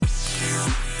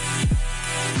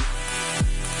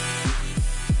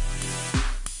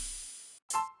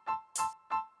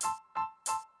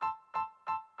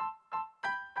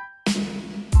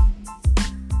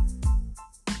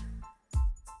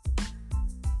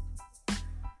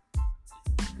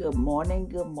Good morning,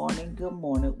 good morning, good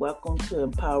morning. Welcome to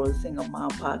Empower Single Mom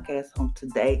Podcast on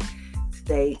today.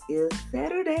 Today is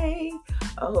Saturday.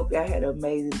 I hope y'all had an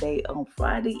amazing day on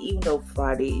Friday, even though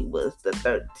Friday was the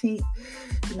 13th.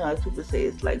 You know, as people say,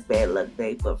 it's like bad luck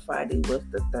day, but Friday was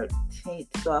the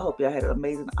 13th. So I hope y'all had an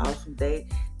amazing, awesome day.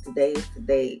 Today is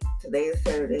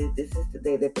Saturday. This is the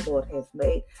day that the Lord has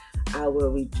made. I will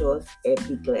rejoice and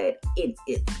be glad in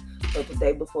it. So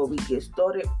today, before we get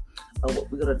started,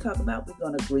 what we're going to talk about, we're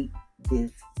going to greet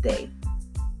this day.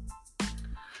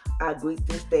 I greet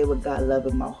this day with God love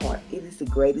in my heart. It is the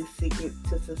greatest secret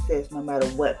to success no matter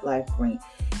what life brings.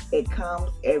 It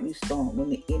calms every storm. When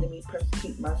the enemy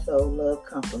persecutes my soul, love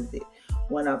comforts it.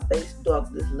 When I face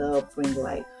darkness, love brings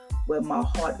light. When my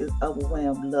heart is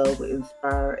overwhelmed, love will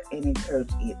inspire and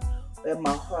encourage it. When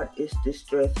my heart is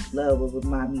distressed, love will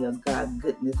remind me of God's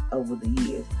goodness over the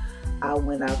years.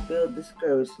 When I feel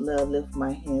discouraged, love lifts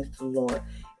my hands to the Lord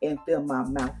and fill my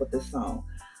mouth with a song.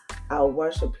 I'll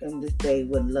worship Him this day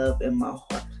with love in my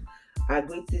heart. I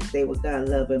greet this day with God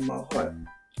love in my heart.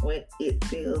 When it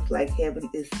feels like heaven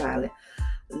is silent,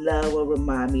 love will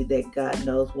remind me that God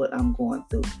knows what I'm going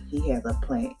through. He has a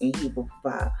plan and He will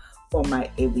provide for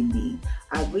my every need.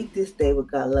 I greet this day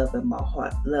with God love in my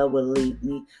heart. Love will lead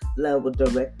me. Love will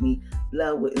direct me.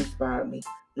 Love will inspire me.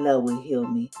 Love will heal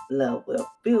me. Love will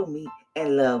fill me.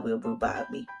 And love will revive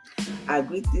me. I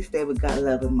greet this day with God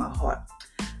love in my heart.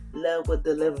 Love will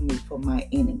deliver me from my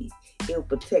enemies. It will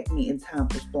protect me in time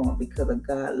of storm because of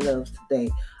God loves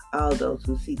today. All those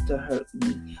who seek to hurt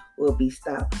me will be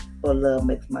stopped, for love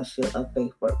makes my shield of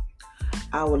faith work.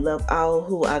 I will love all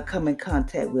who I come in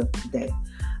contact with today.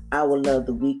 I will love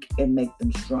the weak and make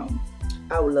them strong.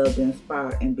 I will love the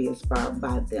inspired and be inspired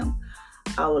by them.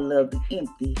 I will love the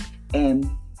empty and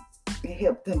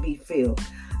help them be filled.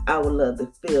 I will love the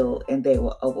filled and they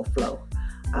will overflow.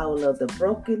 I will love the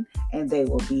broken and they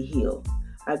will be healed.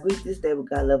 I greet this day with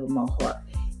God love in my heart.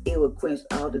 It will quench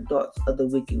all the darts of the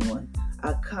wicked one.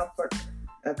 I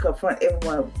confront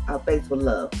everyone I face with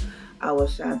love. I will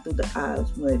shine through my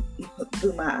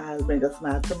eyes, bring a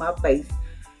smile to my face,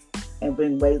 and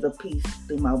bring waves of peace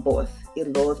through my voice.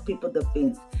 It lowers people's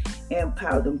defense and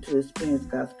empower them to experience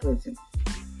God's presence.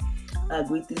 I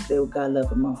greet this day with God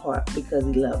love in my heart because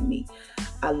He loved me.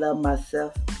 I love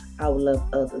myself, I will love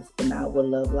others, and I will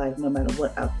love life no matter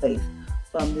what I face.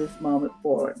 From this moment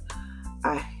forward,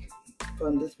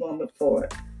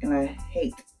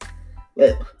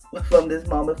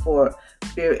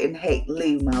 fear and hate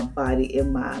leave my body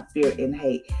and mind. Fear and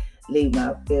hate leave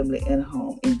my family and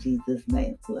home. In Jesus'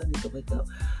 name. I need to wake up.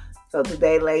 So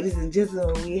today, ladies and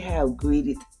gentlemen, we have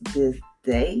greeted this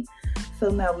day. So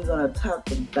now we're going to talk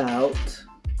about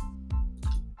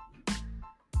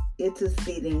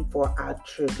interceding for our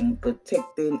children,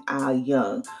 protecting our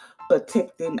young,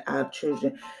 protecting our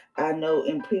children. I know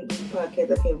in previous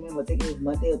podcasts, I can't remember, I think it was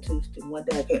Monday or Tuesday, one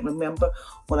day, I can't remember,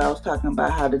 when I was talking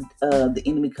about how the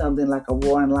enemy comes in like a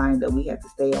roaring lion that we have to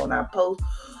stay on our post.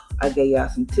 I gave y'all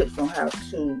some tips on how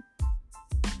to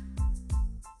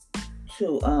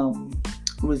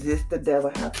resist the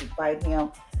devil, how to fight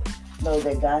him. Know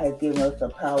that God has given us the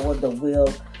power, the will,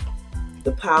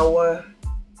 the power,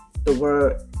 the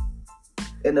word,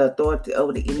 and the authority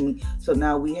over the enemy. So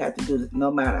now we have to do this. No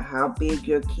matter how big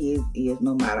your kids is,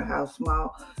 no matter how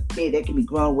small, big they can be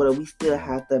grown, whatever, we still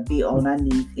have to be on our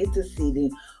knees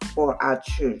interceding for our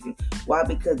children. Why?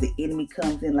 Because the enemy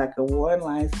comes in like a roaring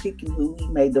lion seeking who he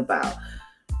may devour.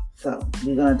 So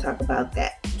we're going to talk about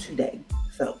that today.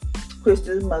 So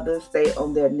Christian mothers stay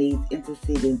on their knees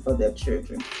interceding for their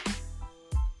children.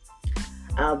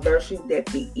 Our version that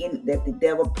the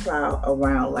devil prowl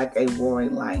around like a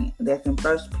roaring lion. That's in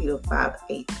 1 Peter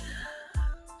 5:8.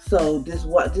 So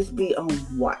just be on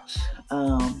watch.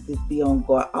 Just be on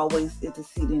guard. Always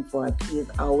interceding for our kids.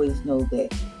 Always know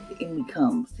that the enemy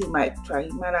comes. He might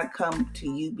not come to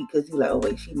you because he's like, oh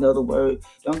wait, she know the word.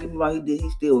 Don't get me wrong, he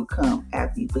still will come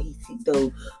after you. But he sees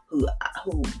those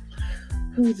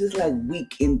who's just like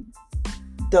weak and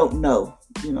don't know.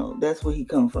 You know, that's where he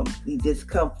comes from. He just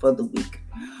come for the weak.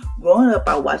 Growing up,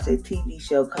 I watched a TV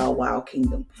show called Wild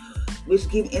Kingdom, which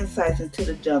gives insights into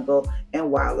the jungle and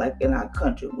wildlife in our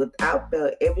country. Without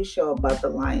fail, every show about the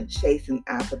lion chasing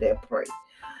after their prey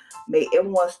made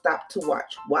everyone stop to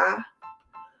watch. Why?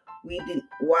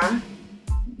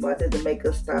 Why did it make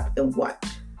us stop and watch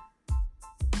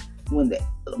when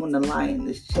the lion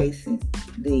is chasing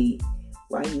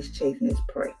while he's chasing his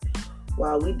prey?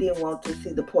 While we didn't want to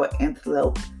see the poor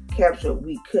antelope captured,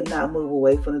 we could not move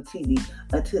away from the TV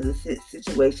until the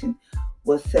situation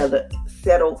was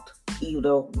settled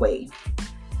either way.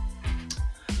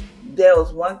 there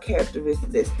was one characteristic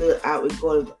that stood out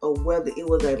regardless of whether it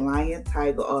was a lion,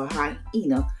 tiger, or a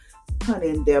hyena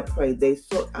hunting their prey. They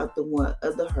sought out the one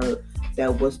of the herd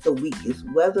that was the weakest,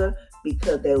 whether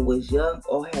because they was young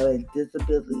or had a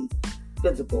disability,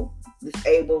 disabled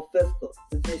physical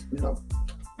position.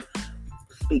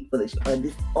 Speak for this,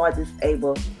 or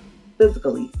disabled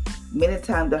physically. Many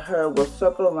times the herd will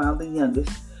circle around the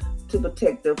youngest to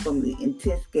protect them from the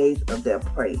intense gaze of their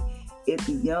prey. If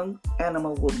the young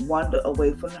animal would wander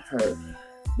away from the herd,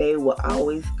 they were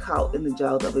always caught in the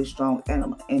jaws of a strong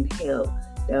animal and held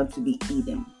down to be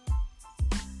eaten.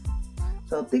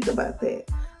 So think about that.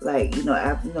 Like,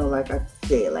 like I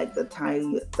said, like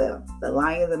the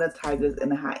lions and the tigers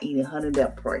and the hyena hunting their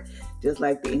prey, just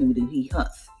like the enemy do. He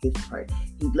hunts his prey.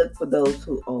 He looks for those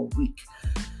who are weak,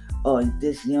 or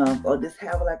just young, or just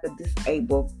have like a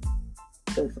disabled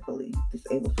physically.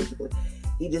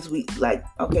 He just weak. Like,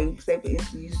 okay, say for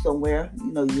instance, you somewhere,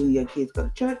 you and your kids go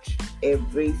to church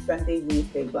every Sunday,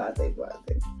 Wednesday, Friday,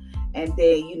 and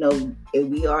then if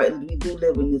we do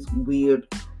live in this weird,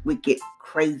 wicked,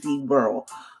 crazy world.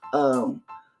 I'm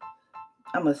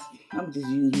just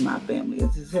using my family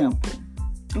as an example.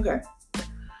 Okay.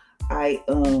 I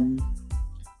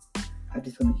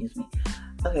just gonna use me.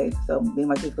 Okay, so me and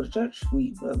my kids go to church.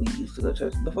 We used to go to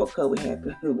church before COVID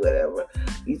happened, whatever.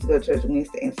 We used to go to church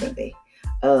Wednesday and Sunday.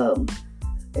 And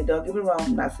don't get me wrong,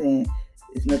 I'm not saying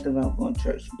there's nothing wrong with going to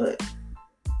church, but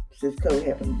since COVID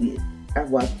happened, I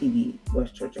watch TV,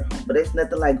 watch church at home. But it's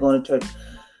nothing like going to church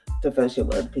to fellowship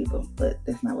with other people. But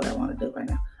that's not what I want to do right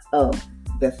now.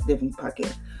 That's a different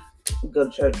podcast. We go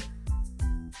to church.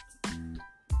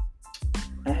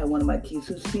 I have one of my kids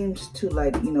who seems to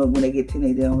like, when they get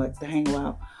teenage, they don't like to hang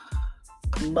around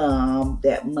mom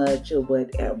that much or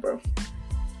whatever.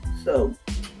 So,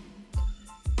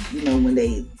 when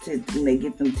they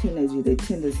get them teenagers, they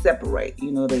tend to separate.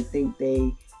 They think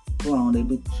they grown. They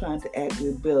be trying to act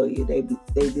rebellious.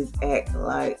 They just act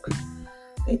like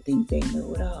they think they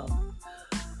know it all.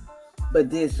 But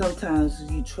then sometimes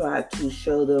you try to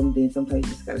show them, then sometimes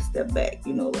you just gotta step back,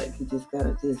 like you just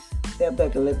gotta just step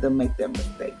back and let them make their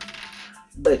mistakes.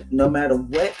 But no matter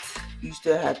what, you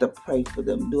still have to pray for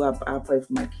them. I pray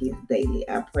for my kids daily.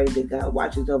 I pray that God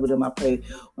watches over them. I pray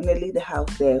when they leave the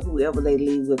house that whoever they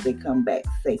leave with, they come back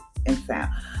safe and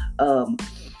sound.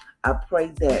 I pray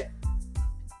that,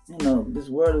 this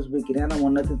world is wicked. I don't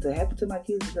want nothing to happen to my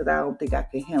kids because I don't think I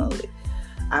can handle it.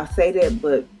 I say that,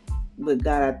 but with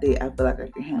God out there, I feel like I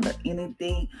can handle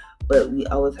anything, but we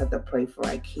always have to pray for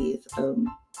our kids.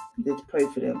 Just pray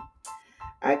for them.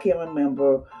 I can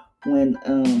remember when,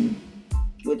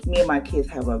 with me and my kids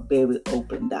have a very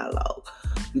open dialogue.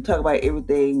 We talk about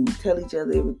everything, we tell each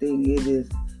other everything. It is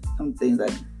some things I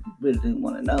really didn't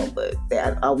want to know, but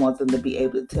I want them to be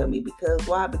able to tell me. Because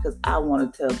why? Because I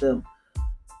want to tell them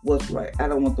what's right. I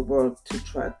don't want the world to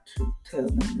try to tell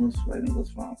them what's right and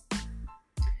what's wrong.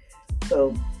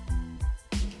 So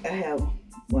I have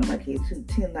one of my kids who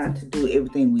tend not to do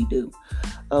everything we do.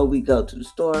 We go to the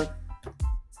store,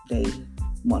 they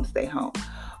want to stay home.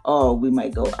 Or we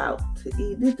might go out to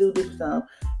eat, do this stuff,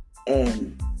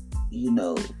 and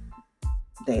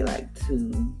they like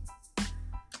to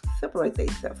separate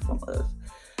themselves from us.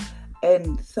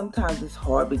 And sometimes it's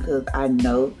hard because I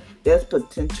know there's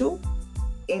potential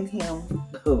in him,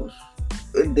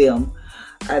 in them.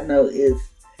 I know it's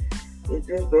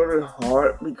just very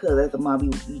hard because as a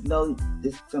mom, you know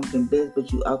it's something best,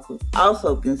 but you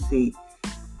also can see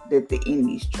that the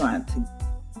enemy's trying to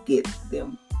get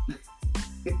them.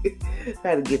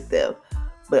 Try to get them.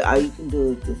 But all you can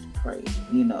do is just pray.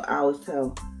 I always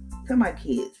tell my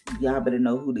kids, y'all better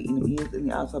know who the enemy is, and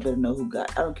you also better know who God.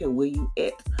 I don't care where you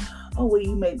at or where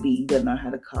you may be, you better know how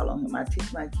to call on him. I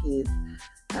teach my kids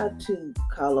how to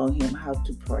call on him, how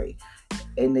to pray,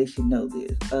 and they should know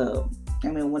this.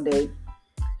 One day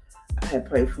I had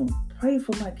prayed for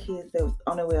my kids that was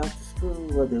on their way off to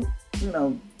school,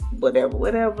 or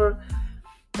whatever.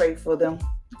 Prayed for them,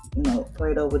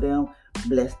 prayed over them,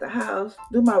 bless the house,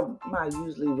 do my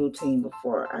usually routine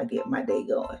before I get my day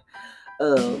going.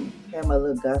 Have my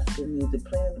little gospel music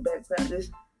playing in the background,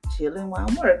 just chilling while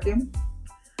I'm working.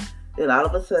 Then all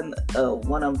of a sudden,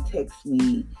 one of them texts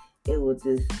me. It was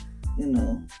just,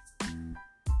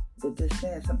 just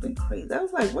saying something crazy. I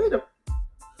was like, wait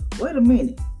a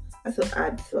minute. I text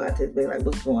back like,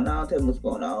 what's going on? Tell me what's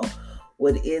going on.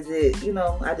 What is it?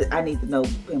 I need to know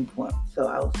pinpoint. So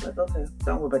I was like, okay,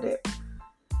 don't worry about that.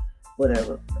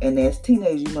 Whatever. And as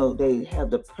teenagers, they have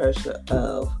the pressure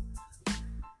of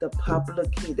the popular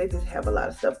kids. They just have a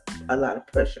lot of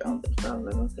pressure on them. So I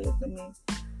was like, okay,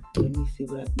 let me see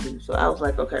what I can do. So I was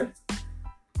like, okay.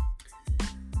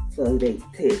 So they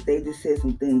just said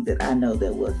some things that I know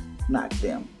that was not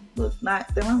them.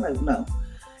 I'm like, no.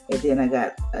 And then I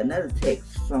got another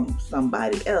text from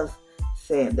somebody else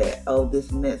saying that, oh,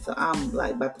 this meant. So I'm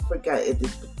like about to freak out at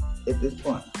this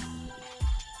point.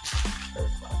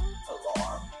 That's my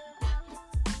alarm.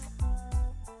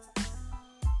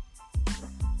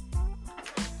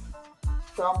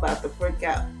 So I'm about to freak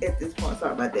out at this point.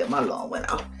 Sorry about that. My alarm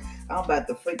went off. I'm about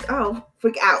to freak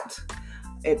out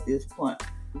at this point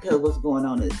because what's going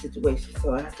on in the situation.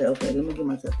 So I said, okay, let me get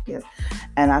myself together.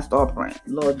 And I start praying,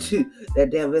 Lord, that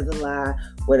devil is a lie,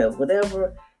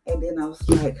 whatever. And then I was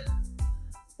like,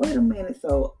 wait a minute.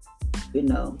 So,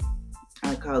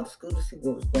 I called the school to see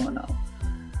what was going on.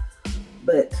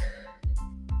 But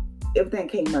everything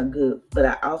came out good. But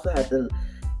I also had to,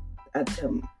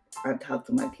 I talk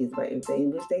to my kids about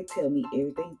everything, which they tell me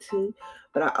everything too.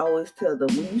 But I always tell them,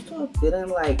 when you start feeling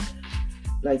like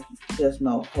there's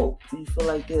no hope, you feel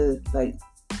like there's like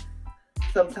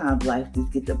sometimes life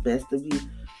just get the best of you,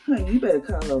 you better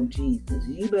call on Jesus.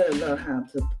 You better learn how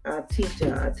to. I teach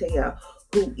y'all. I tell y'all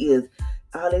who is.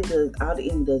 All the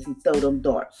enemy does, he throw them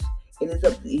darts, and it's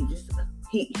up to you.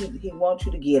 He wants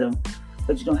you to get them,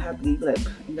 but you don't have to be like,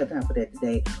 I ain't got time for that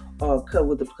today. Or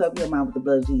cover your mind with the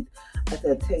blood of Jesus. I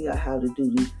said, tell y'all how to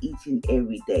do this each and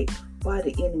every day. Why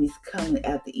the enemy's coming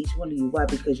after each one of you? Why?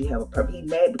 Because you have a purpose. He's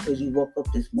mad because you woke up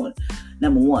this morning.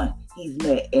 Number one, he's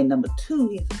mad. And number two,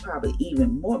 he's probably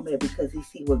even more mad because he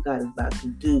see what God is about to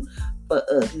do for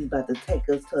us. He's about to take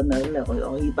us to another level,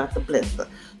 or he's about to bless us.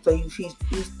 So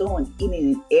he's throwing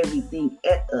any and everything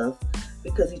at us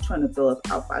because he's trying to throw us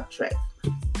off our tracks.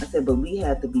 I said, but we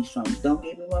have to be strong. Don't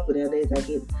get me wrong, but there are days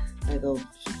I go,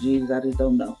 Jesus, I just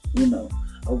don't know,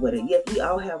 or whatever. Yes, we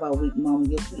all have our weak moments.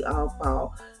 Yes, we all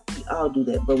fall. We all do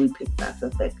that, but we pick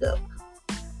ourselves back up.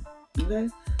 Okay?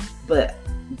 But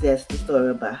that's the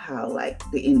story about how, like,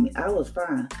 the enemy, I was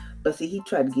fine. But see, he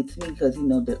tried to get to me because he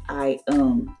know that I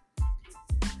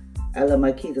love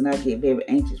my kids and I get very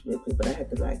anxious real quick, but I had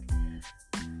to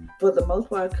for the most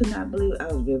part, I could not believe it.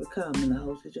 I was very calm in the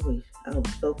whole situation. I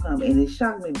was so calm, and it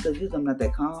shocked me because usually I'm not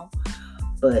that calm.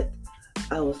 But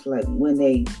I was like, when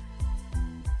it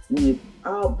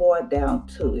all boiled down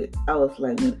to it, I was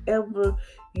like, whenever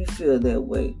you feel that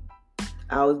way,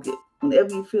 whenever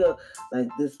you feel like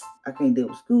this, I can't deal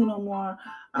with school no more.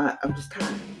 I'm just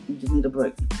tired. You just need a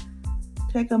break.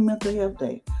 Take a mental health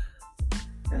day.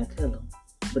 I tell them,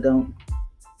 but don't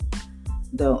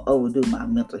overdo my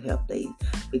mental health days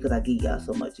because I give y'all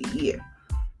so much a year.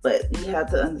 But we have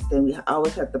to understand, we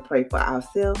always have to pray for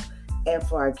ourselves and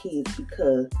for our kids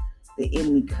because the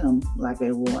enemy comes like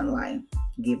a roaring lion.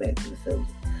 Get back to the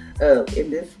subject.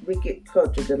 In this wicked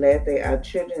culture, the last day, our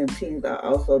children and teens are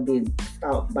also being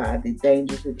stalked by the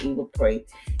dangerous and evil prey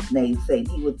named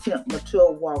Satan. He will tempt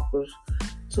mature walkers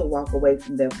to walk away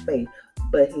from their faith,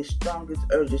 but his strongest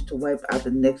urge is to wipe out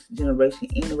the next generation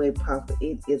any way possible.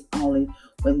 It is only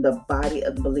when the body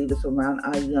of the believers surround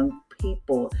our young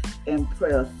people in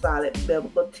prayer, solid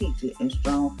biblical teaching, and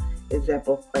strong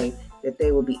example of faith that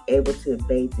they will be able to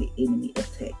evade the enemy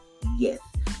attack. Yes,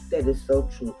 that is so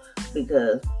true,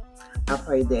 because I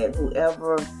pray that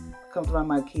whoever comes around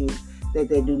my kids, that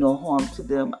they do no harm to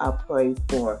them. I pray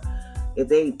for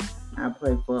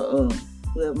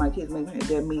whoever my kids make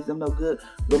that means them no good,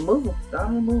 remove them.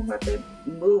 Don't remove them out there.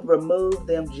 Remove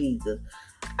them, Jesus.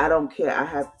 I don't care.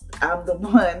 I'm the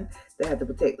one that have to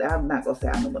protect. I'm not gonna say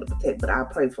I'm the one to protect, but I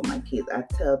pray for my kids. I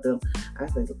tell them, I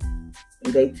say,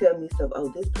 they tell me stuff. Oh,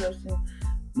 this person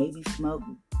maybe smoke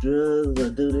drugs or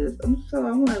do this.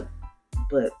 I'm like,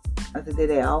 but I said, did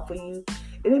they offer you?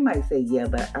 And they might say, yeah,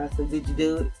 but I said, did you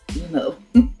do it?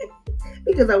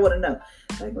 Because I want to know.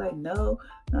 Like no.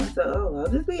 And I said, I'll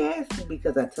just be asking,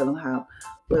 because I tell them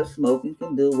what smoking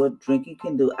can do, what drinking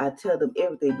can do. I tell them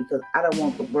everything because I don't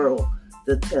want the world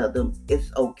to tell them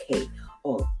it's okay.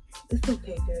 Oh, it's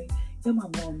okay, girl. Your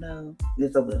mom won't know.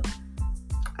 Yes, I will.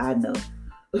 I know.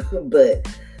 But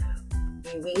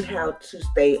we have to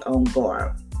stay on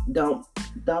guard. Don't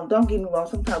get me wrong.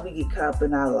 Sometimes we get caught up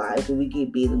in our lives and we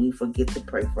get busy and we forget to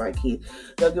pray for our kids.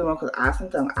 Don't get me wrong, because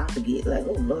sometimes I forget, like,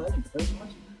 oh Lord, I pray for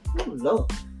much. Oh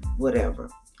Lord, whatever.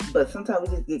 But sometimes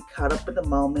we just get caught up in the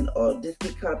moment, or just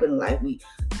get caught up in life. We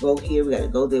go here, we gotta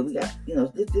go there, we got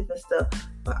this different stuff.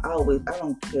 But I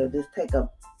don't care. Just take a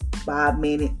 5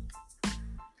 minutes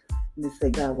and just say,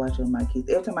 God, watch over my kids.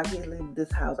 Every time my kids leave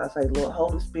this house, I say, Lord,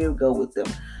 Holy Spirit, go with them.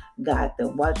 Guide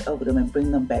them, watch over them, and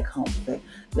bring them back home.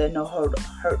 Let no hurt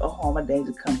or harm or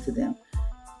danger come to them.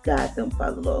 Guide them,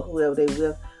 Father Lord. Whoever they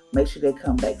with, make sure they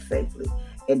come back safely.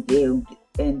 And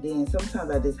then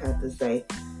sometimes I just have to say,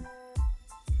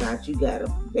 God, you got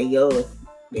them. They're yours.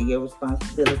 They're your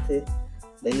responsibility.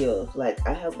 They're yours. Like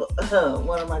I have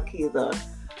one of my kids are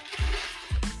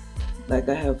like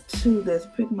I have two that's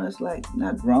pretty much like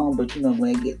not grown, but you know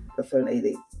when they get a certain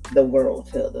age, the world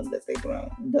tell them that they grown.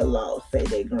 The laws say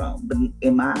they grown, but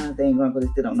in my eyes they ain't grown because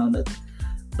they still don't know nothing.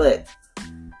 But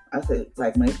I said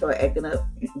like when they start acting up,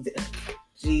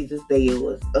 Jesus, they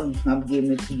yours. I'm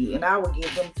giving it to you, and I will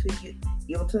give them to you.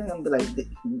 Give them to him. Be like,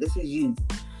 this is you.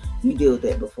 You deal with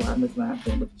that before I miss my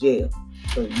thing with jail.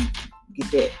 So you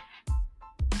get that.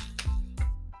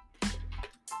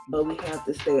 But we have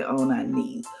to stay on our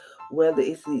knees. Whether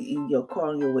it's in your car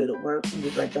on your way to work, you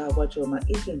just like, God, watch over my.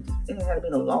 It ain't got to be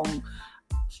no long,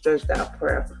 stretched out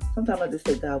prayer. Sometimes I just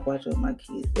say, God, watch over my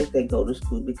kids if they go to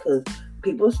school because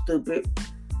people are stupid.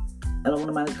 I don't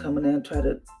want anybody coming in and try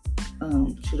to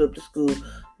shoot up the school.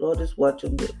 Lord, just watch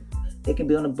them. They can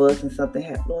be on the bus and something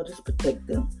happen. Lord, just protect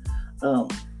them.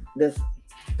 That's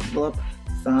Lord,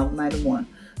 Psalm 91.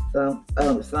 Psalm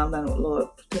 91. Lord,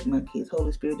 protect my kids.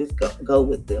 Holy Spirit, just go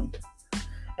with them.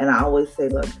 And I always say,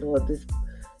 Lord, just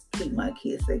keep my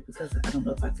kids safe because I don't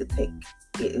know if I could take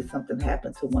it if something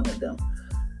happened to one of them.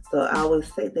 So I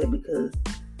always say that because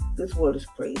this world is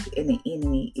crazy and the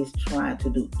enemy is trying to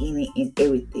do any and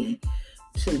everything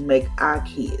to make our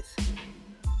kids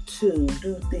to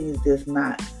do things that's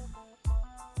not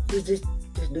just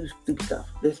do stupid stuff.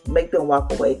 Just make them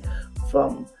walk away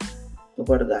from the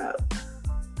word of God.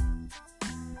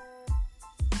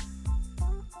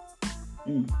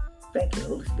 Thank you,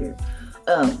 Holy Spirit.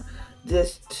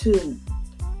 Just to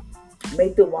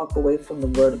make them walk away from the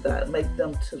word of God. Make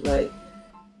them to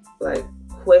like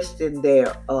question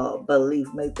their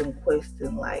belief. Make them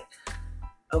question like,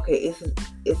 okay,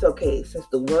 it's okay since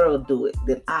the world do it,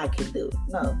 then I can do it.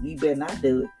 No, you better not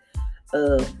do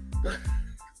it.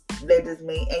 That just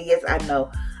mean, and yes, I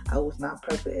know I was not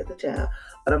perfect as a child,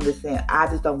 but I'm just saying I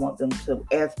just don't want them to,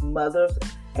 as mothers,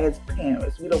 as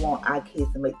parents, we don't want our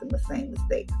kids to make the same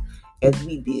mistakes as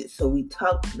we did. So we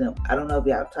talk to them. I don't know if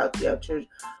y'all talk to your church,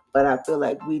 but I feel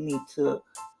like we need to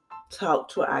talk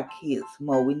to our kids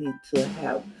more. We need to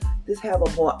have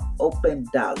a more open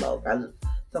dialogue.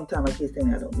 Sometimes my kids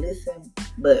think I don't listen,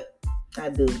 but I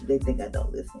do. They think I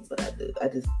don't listen, but I do. I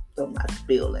just throw my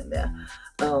spiel in there.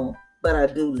 But I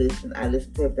do listen. I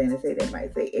listen to everything they say. They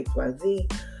might say X, Y, Z.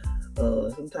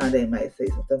 Sometimes they might say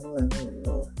some stuff. I'm like, oh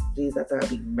Lord, geez, I thought I'd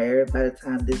be married by the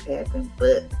time this happened.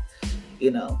 But,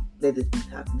 they just be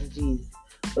talking to Jesus.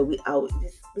 But we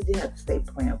just have to stay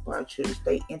praying for our children.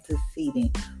 Stay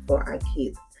interceding for our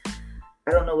kids.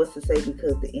 I don't know what to say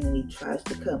because the enemy tries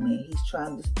to come in. He's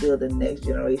trying to steal the next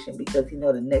generation because he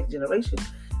knows the next generation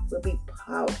will be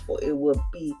powerful. It will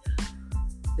be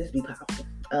powerful.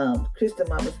 Christian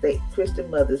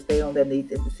mothers stay on their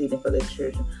knees interceding for their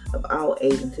children of all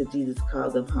age until Jesus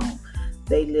calls them home.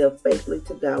 They live faithfully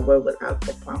to God's word without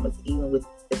compromise, even with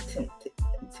attempt.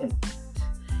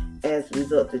 As a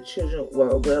result, the children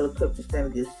were well equipped to stand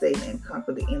against Satan and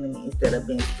conquer the enemy instead of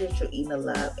being spiritual, eaten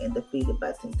alive, and defeated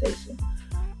by temptation.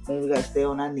 Maybe we gotta stay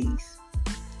on our knees.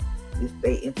 Just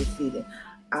stay interceding.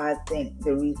 I think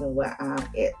the reason why I'm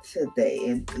at today,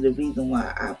 and the reason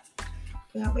why I'm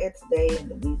at today, and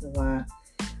the reason why,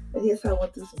 I guess I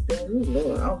went through some things. Oh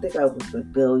Lord, I don't think I was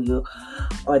rebellious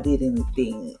or did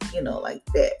anything, like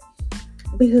that,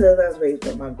 because I was raised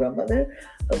by my grandmother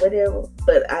or whatever.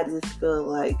 But I just feel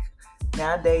like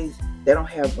nowadays they don't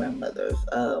have grandmothers.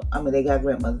 They got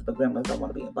grandmothers, but grandmothers don't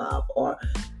want to be involved, or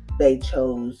they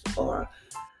chose. Or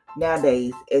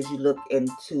nowadays, as you look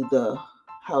into the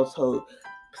household,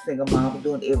 single mom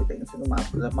doing everything. Single mom,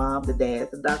 the mom, the dad,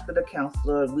 the doctor, the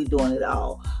counselor. We doing it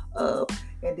all.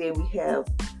 And then we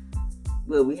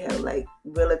have like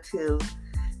relatives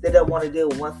that don't want to deal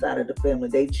with one side of the family.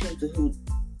 They choose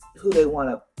who they want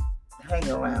to hang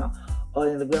around. Or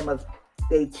in the grandmothers,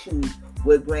 they choose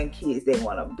what grandkids they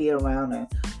want to be around and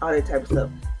all that type of stuff.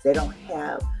 They don't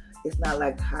have. It's not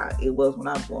like how it was when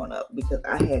I was growing up, because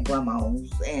I had grandmas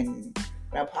and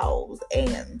grandpas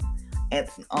and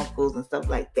aunts and uncles and stuff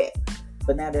like that.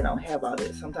 But now they don't have all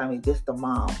that. Sometimes it's just the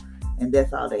mom, and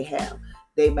that's all they have.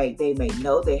 They may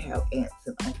know they have aunts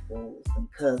and uncles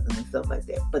and cousins and stuff like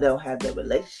that, but they don't have that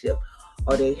relationship.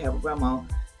 Or they have a grandma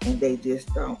and they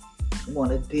just don't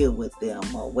want to deal with them,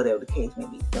 or whatever the case may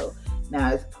be. So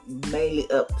now it's mainly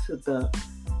up to the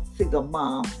single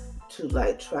mom to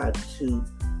try to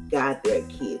guide their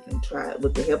kids and try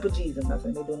with the help of Jesus. I'm not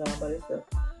saying they're doing all by themselves.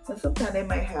 And sometimes they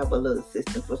might have a little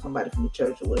assistance for somebody from the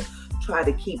church, or will try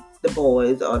to keep the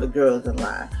boys or the girls in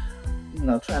line.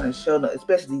 Trying to show them,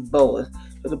 especially these boys,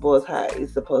 because the boys' high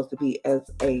is supposed to be as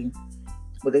a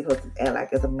but they supposed to act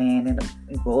like as a man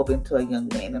and grow up into a young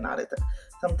man and all that stuff.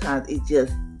 Sometimes it's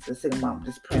just the single mom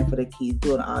just praying for their kids,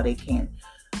 doing all they can,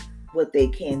 what they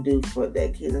can do for their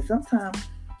kids. And sometimes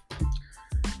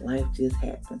life just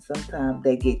happens. Sometimes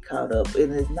they get caught up,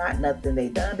 and it's not nothing they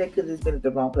done. They could have just been at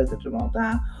the wrong place at the wrong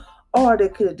time, or they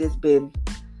could have just been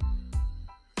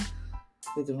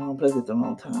at the wrong place at the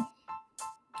wrong time.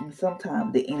 And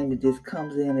sometimes the enemy just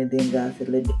comes in, and then God said,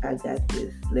 I got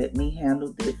this. Let me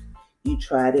handle this. You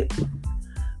tried it.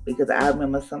 Because I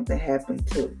remember something happened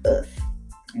to us.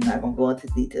 I'm not going to go into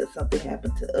details. Something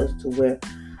happened to us to where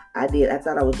I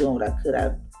thought I was doing what I could.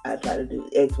 I tried to do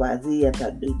X, Y, Z. I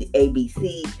tried to do the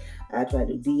ABC. I tried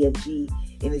to do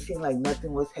DFG. And it seemed like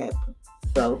nothing was happening.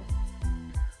 So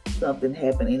something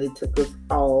happened, and it took us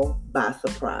all by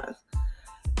surprise.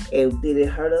 And did it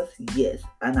hurt us? Yes.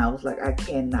 And I was like, I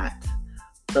cannot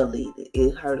believe it.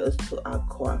 It hurt us to our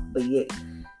core. But yet,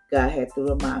 God had to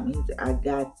remind me. He said, I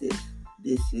got this.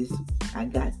 I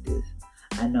got this.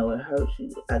 I know it hurts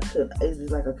you. It's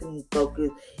just like I couldn't focus.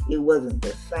 It wasn't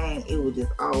the same. It was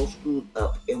just all screwed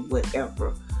up and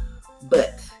whatever.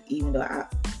 But even though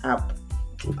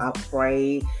I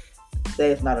prayed,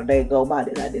 there's not a day go by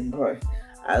that I didn't pray.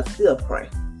 I still pray.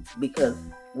 Because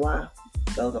why?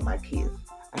 Those are my kids.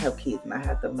 I have kids, and I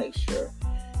have to make sure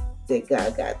that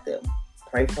God got them.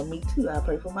 Pray for me too. I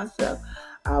pray for myself.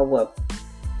 I will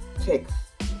text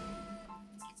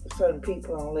certain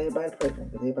people. I don't let everybody pray for me,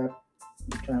 because everybody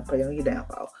trying to pray on your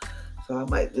downfall. So I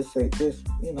might just say this,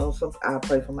 I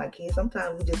pray for my kids.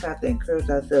 Sometimes we just have to encourage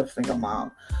ourselves, single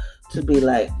mom, to be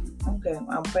like, okay,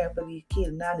 I'm praying for these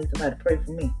kids. Now I need somebody to pray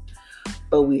for me.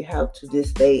 But we have to just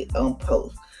stay on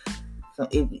post. So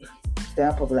if we stay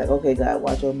on post, like, okay, God,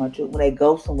 watch over my children. When they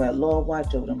go somewhere, Lord,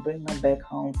 watch over them. Bring them back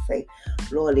home safe.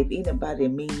 Lord, if anybody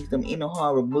means them any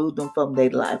harm, remove them from their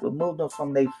life. Remove them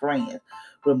from their friends.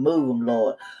 Remove them,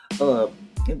 Lord.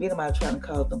 If anybody trying to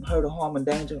cause them hurt or harm and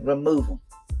danger, remove them.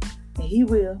 And He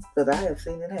will, because I have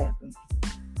seen it happen.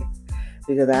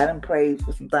 Because I done prayed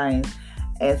for some things,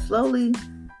 and slowly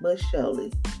but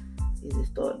surely, it is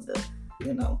starting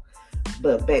to,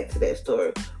 But back to that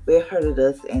story, where it hurted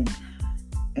us, and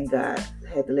God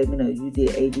had to let me know, you did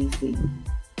ABC,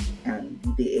 and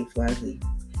you did XYZ.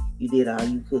 You did all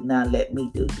you could. Now let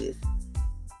me do this.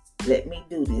 Let me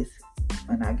do this,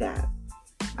 and I got them.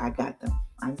 I got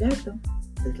them.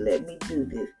 Just let me do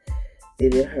this.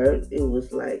 Did it hurt? It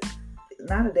was like,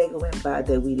 not a day went by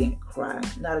that we didn't cry.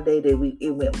 Not a day that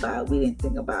it went by we didn't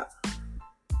think about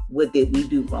what did we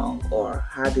do wrong, or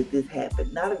how did this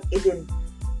happen.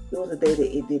 It was a day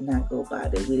that it did not go by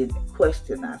that we didn't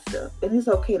question ourselves. And it's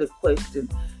okay to question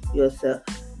yourself,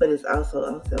 but it's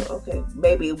also okay,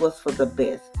 maybe it was for the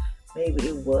best. Maybe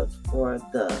it was for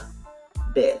the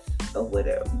best or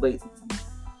whatever. But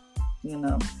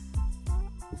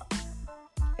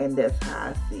and that's how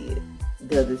I see it.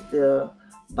 Does it still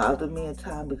bother me at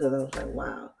times? Because I was like,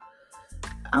 wow,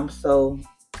 I'm so,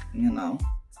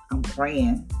 I'm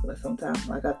praying. But sometimes,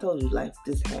 like I told you, life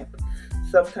just happens.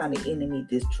 Sometimes the enemy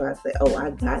just tries to say, oh, I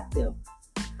got them.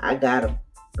 I got them.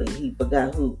 But he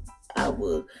forgot who I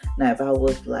was. Now, if I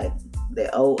was like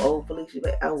that old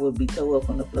Felicia, I would be tore up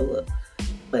on the floor up.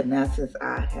 But now, since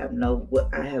I have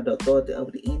the authority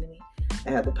over the enemy,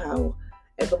 I have the power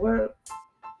and the word,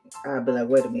 I'll be like,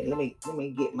 wait a minute, let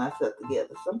me get myself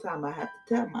together. Sometimes I have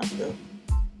to tell myself,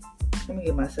 let me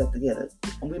get myself together.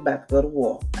 We about to go to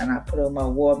war. And I put on my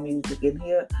war music in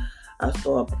here. I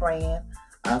start praying.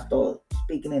 I start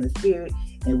speaking in the spirit.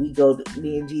 And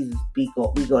me and Jesus, we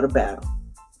go to battle.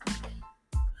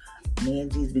 Me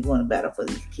and Jesus be going to battle for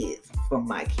these kids, for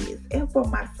my kids, and for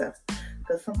myself.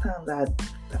 Because sometimes I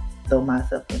throw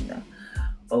myself in there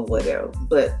or whatever.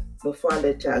 But before I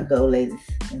let y'all go, ladies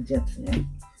and gentlemen,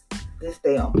 just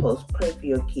stay on post. Pray for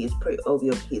your kids. Pray over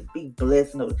your kids. Be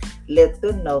blessed. Let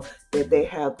them know that they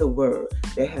have the word.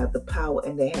 They have the power,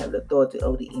 and they have the authority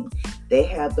over the enemy. They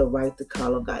have the right to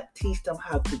call on God. Teach them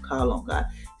how to call on God.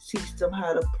 Teach them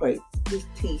how to pray. Just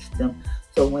teach them.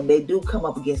 So when they do come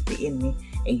up against the enemy,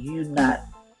 and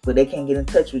but they can't get in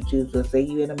touch with you. So say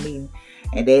you in a meeting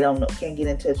and they can't get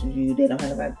in touch with you. They don't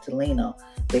have anybody to lean on.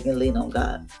 They can lean on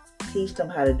God. Teach them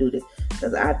how to do this.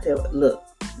 Because look,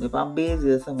 if I'm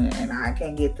busy or something and I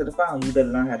can't get to the phone, you better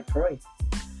learn how to pray.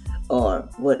 Or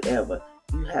whatever.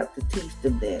 You have to teach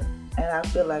them that. And I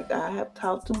feel like I have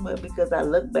taught them well, because I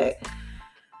look back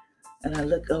and I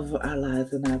look over our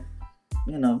lives, and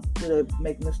do they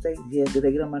make mistakes? Yes. Do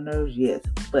they get on my nerves? Yes.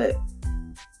 But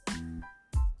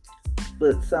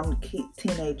some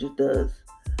teenagers does.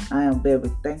 I am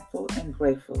very thankful and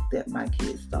grateful that my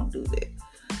kids don't do that.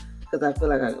 Because I feel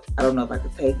like I don't know if I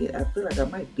could take it. I feel like I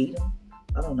might beat them.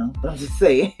 I don't know, but I'm just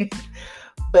saying.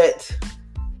 But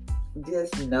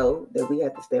just know that we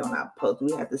have to stay on our post.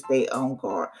 We have to stay on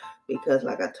guard because,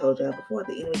 like I told y'all before,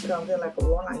 the enemy comes in like a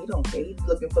roaring lion. He don't care. He's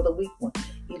looking for the weak one.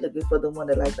 He's looking for the one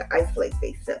that likes to isolate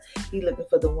themselves. He's looking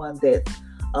for the one that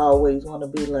always want to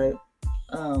be like,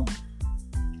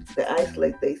 that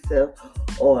isolate themselves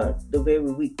or the very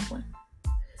weak one.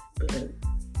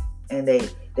 And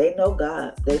they know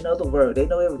God, they know the word, they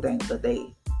know everything, but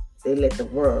they let the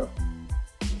world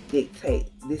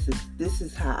dictate. This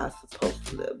is how I'm supposed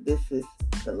to live. This is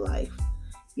the life.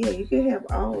 Yeah, you can have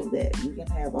all of that. You can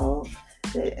have all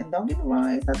that, and don't get me wrong.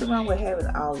 There's nothing wrong with having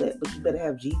all that, but you better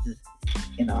have Jesus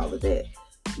in all of that.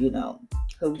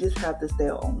 So we just have to stay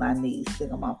on our knees, sing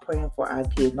them out, praying for our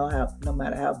kids. No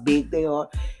matter how big they are,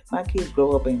 my kids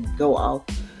grow up and go off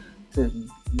to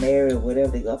marry or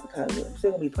whatever they go for college. I'm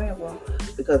still gonna be praying for them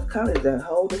because college is a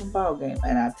whole different ball game,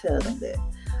 and I tell them that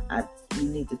we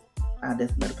need to.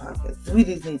 That's another podcast. We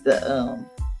just need to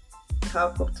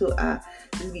talk up to our.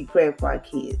 Just be praying for our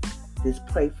kids. Just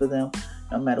pray for them,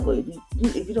 no matter what.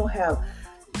 If you don't have,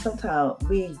 sometimes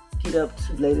we get up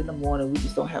too late in the morning. We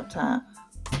just don't have time.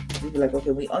 We be like,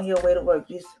 okay, we on your way to work.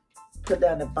 Just put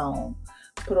down the phone.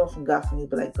 Put on some gospel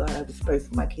music, be like, God, I just pray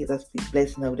for my kids. I speak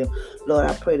blessing over them. Lord,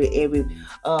 I pray that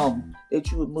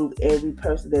that you remove every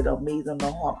person that don't mean them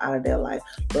no harm out of their life.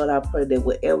 Lord, I pray that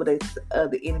whatever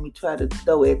the enemy try to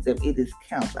throw at them, it is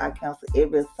counsel. I counsel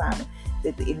every assignment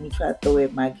that the enemy try to throw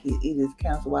at my kids. It is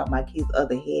counsel while my kids are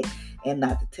the head and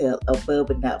not the tail,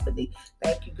 above and not beneath.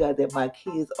 Thank you, God, that my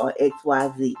kids are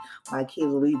XYZ. My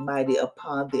kids will be mighty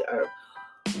upon the earth.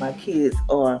 My kids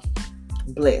are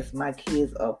blessed. My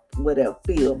kids are whatever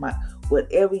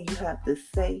whatever you have to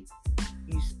say,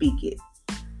 you speak it.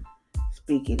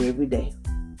 Speak it every day.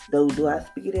 Do I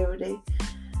speak it every day?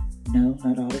 No,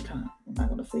 not all the time. I'm not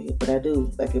gonna say it, but I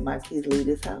do. Like if my kids leave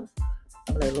this house,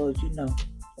 I'm like, Lord,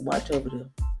 watch over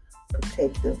them,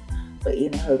 protect them for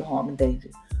any hurt, harm, and danger.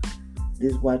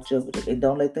 Just watch over them and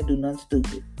don't let them do nothing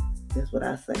stupid. That's what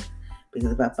I say.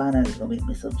 Because if I find out, it's gonna make me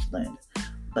misunderstanding.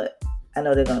 But I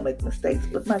know they're going to make mistakes,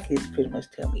 but my kids pretty much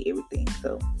tell me everything.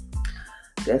 So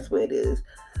that's what it is.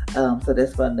 So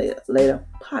that's for the later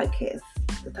podcast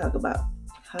to talk about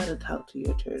how to talk to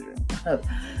your children.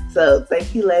 So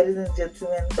thank you, ladies and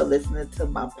gentlemen, for listening to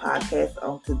my podcast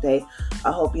on today.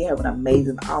 I hope you have an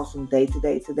amazing, awesome day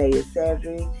today. Today is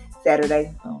Saturday. I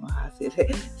don't know how I said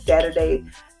it. Saturday.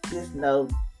 Just know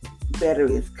better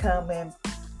is coming.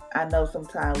 I know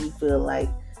sometimes we feel like,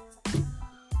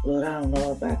 Lord, I don't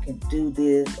know if I can do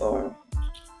this or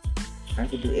I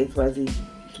can do XYZ.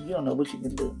 You don't know what you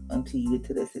can do until you get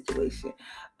to that situation.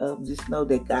 Just know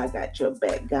that God got your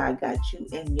back. God got you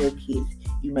and your kids.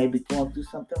 You may be going through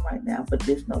something right now, but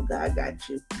just know God got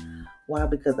you. Why?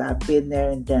 Because I've been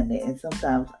there and done it. And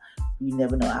sometimes you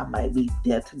never know, I might be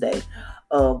there today.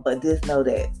 But just know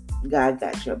that God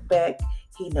got your back.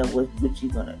 He knows what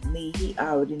you're going to need. He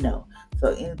already know. So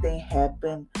anything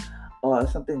happen, or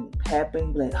something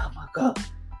happened, like, oh my God,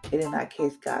 it did not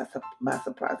catch God by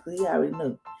surprise, because he already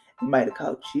knew. It might have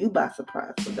caught you by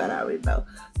surprise, but God already know.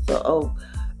 So,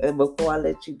 and before I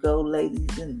let you go,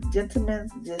 ladies and gentlemen,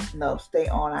 just know, stay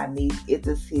on our knees,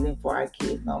 interceding for our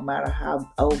kids, no matter how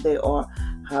old they are,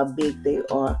 how big they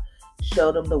are.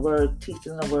 Show them the word, teach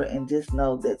them the word, and just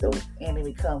know that the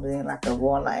enemy comes in like a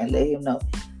roaring lion. Let him know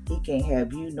he can't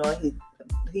have you, nor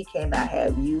he cannot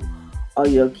have you or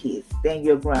your kids. Stand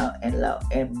your ground and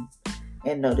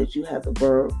know that you have the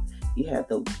word, you have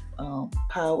the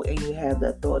power, and you have the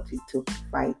authority to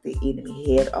fight the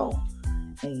enemy head on.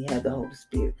 And you have the Holy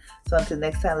Spirit. So until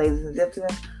next time, ladies and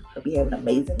gentlemen, hope you have an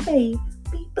amazing day.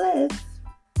 Be blessed.